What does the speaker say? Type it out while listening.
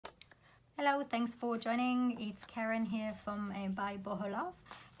Hello, thanks for joining. It's Karen here from by Boho.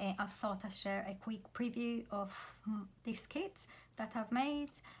 I thought I'd share a quick preview of this kit that I've made.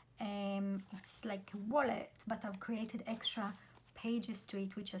 It's like a wallet, but I've created extra pages to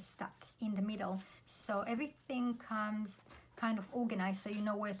it which are stuck in the middle. So everything comes kind of organized, so you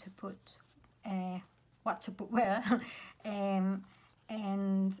know where to put, what to put where. Then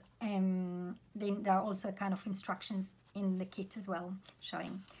there are also kind of instructions in the kit as well,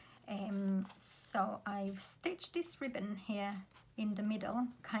 showing. So I've stitched this ribbon here in the middle,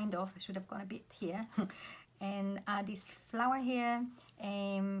 kind of. I should have gone a bit here. And add this flower here.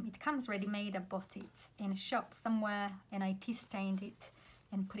 It comes ready-made. I bought it in a shop somewhere, and I tea stained it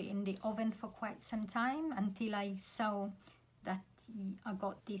and put it in the oven for quite some time until I saw that I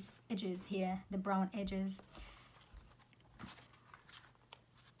got these edges here, the brown edges.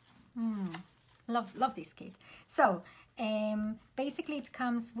 Love this kit. So basically it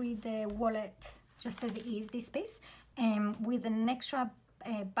comes with the wallet just as it is, this piece, with an extra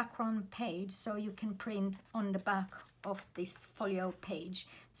background page, so you can print on the back of this folio page.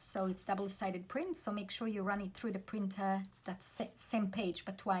 So it's double-sided print, so make sure you run it through the printer, that same page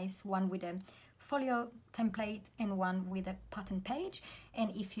but twice, one with a folio template and one with a pattern page.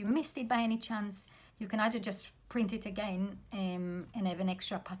 And if you missed it by any chance, you can either just print it again and have an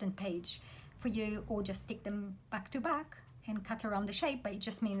extra pattern page for you, or just stick them back to back and cut around the shape, but it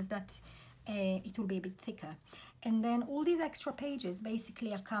just means that it will be a bit thicker. And then all these extra pages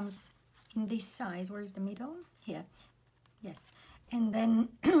basically comes in this size. Where's the middle? Here. Yes. And then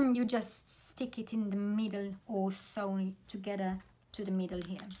you just stick it in the middle or sew it together to the middle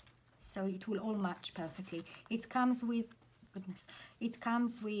here, so it will all match perfectly. It comes with, goodness, it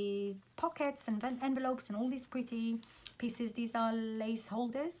comes with pockets and envelopes and all these pretty pieces. These are lace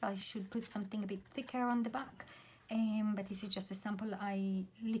holders. I should put something a bit thicker on the back, but this is just a sample I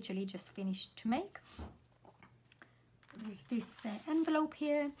literally just finished to make. There's this envelope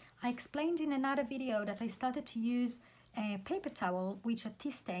here. I explained in another video that I started to use a paper towel which are tea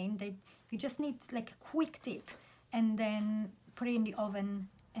stained. You just need like a quick dip and then put it in the oven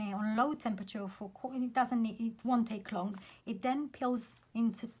on low temperature for, it won't take long. It then peels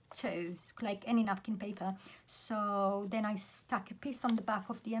into two, like any napkin paper. So then I stuck a piece on the back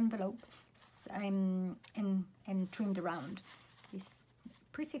of the envelope and trimmed around. This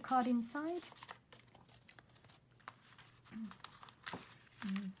pretty card inside.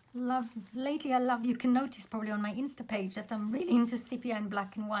 Lately I love, you can notice probably on my Insta page that I'm really into sepia and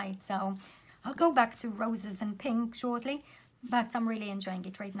black and white, so I'll go back to roses and pink shortly, but I'm really enjoying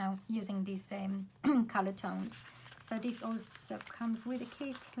it right now using these color tones. So this also comes with a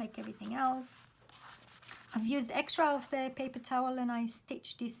kit like everything else. I've used extra of the paper towel and I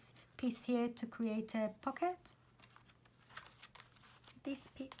stitched this piece here to create a pocket. These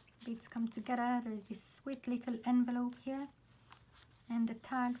bits come together. There is this sweet little envelope here and the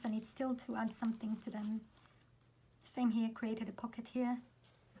tags, and it's still to add something to them. Same here, created a pocket here.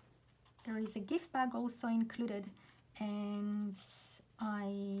 There is a gift bag also included, and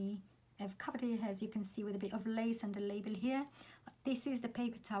I have covered it, as you can see, with a bit of lace and the label here. This is the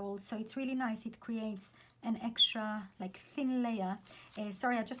paper towel, so it's really nice. It creates an extra like thin layer.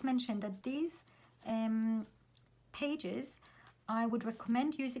 Sorry, I just mentioned that these pages, I would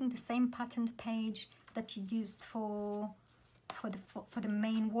recommend using the same patterned page that you used for the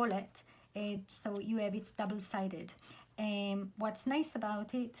main wallet, so you have it double-sided. What's nice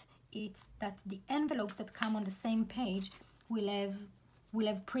about it is that the envelopes that come on the same page will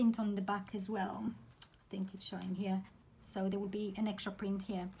have print on the back as well. I think it's showing here, so there will be an extra print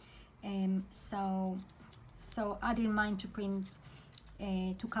here. So I didn't mind to print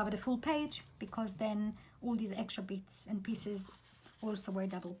to cover the full page, because then all these extra bits and pieces also were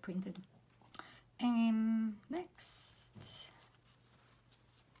double printed. Next,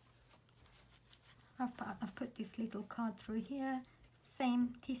 I've put this little card through here.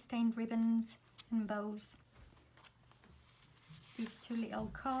 Same tea stained ribbons and bows. These two little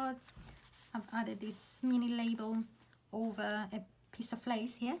cards. I've added this mini label over a piece of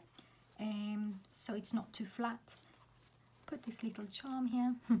lace here, so it's not too flat. Put this little charm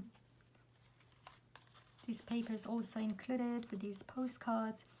here. This paper is also included with these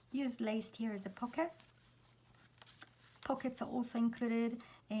postcards. Used lace here as a pocket. Pockets are also included.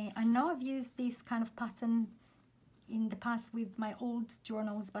 I know I've used this kind of pattern in the past with my old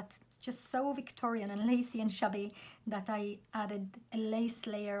journals, but just so Victorian and lacy and shabby that I added a lace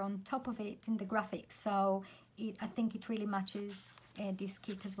layer on top of it in the graphics. So I think it really matches this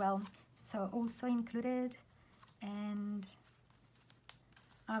kit as well. So also included, and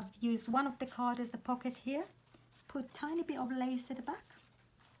I've used one of the cards as a pocket here. Put tiny bit of lace at the back.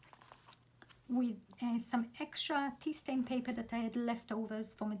 with some extra tea stain paper that I had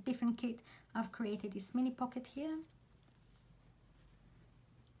leftovers from a different kit. I've created this mini pocket here.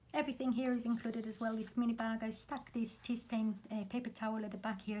 Everything here is included as well, this mini bag. I stuck this tea stain paper towel at the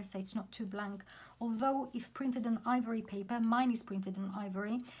back here so it's not too blank. Although if printed on ivory paper, mine is printed on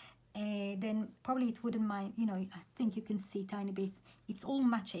ivory, then probably it wouldn't mind, you know, I think you can see a tiny bit. It's all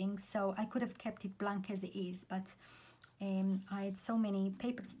matching, so I could have kept it blank as it is, but I had so many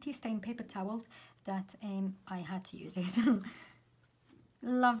tea stain paper towels that I had to use it.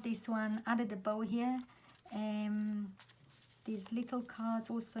 Love this one. Added a bow here. These little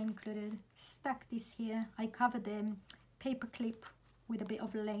cards also included. Stuck this here. I covered the paper clip with a bit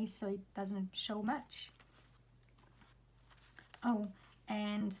of lace so it doesn't show much. Oh,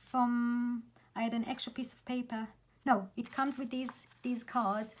 and I had an extra piece of paper. No, it comes with these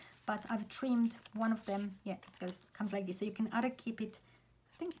cards, but I've trimmed one of them. Yeah, it comes like this. So you can either keep it,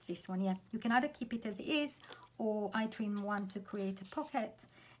 I think it's this one, yeah. You can either keep it as it is, or I trim one to create a pocket.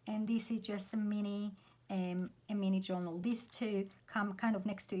 And this is just a mini journal. These two come kind of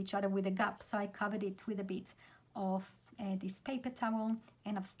next to each other with a gap, so I covered it with a bit of this paper towel,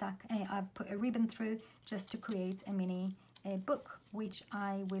 and I've put a ribbon through just to create a mini book, which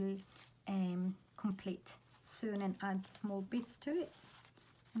I will complete soon and add small bits to it.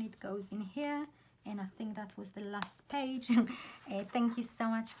 And it goes in here, and I think that was the last page. Thank you so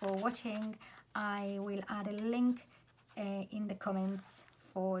much for watching. I will add a link in the comments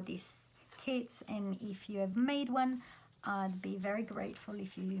for this kits, and if you have made one, I'd be very grateful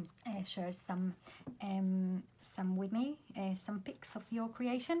if you share some with me, some pics of your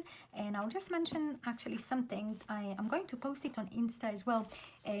creation. And I'll just mention actually something. I'm going to post it on Insta as well.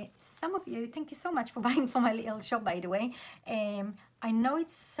 Some of you, thank you so much for buying from my little shop, by the way. I know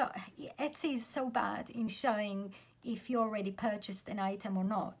Etsy is so bad in showing if you already purchased an item or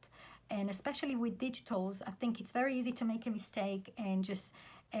not, and especially with digitals, I think it's very easy to make a mistake and just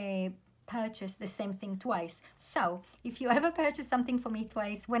purchase the same thing twice. So if you ever purchase something for me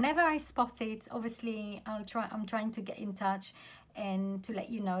twice, whenever I spot it, obviously I'm trying to get in touch and to let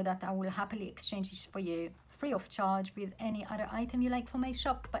you know that I will happily exchange it for you free of charge with any other item you like from my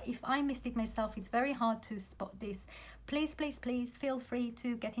shop. But if I missed it myself, it's very hard to spot this. Please feel free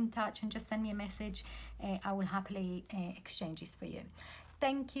to get in touch and just send me a message. I will happily exchange this for you.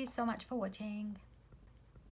 Thank you so much for watching.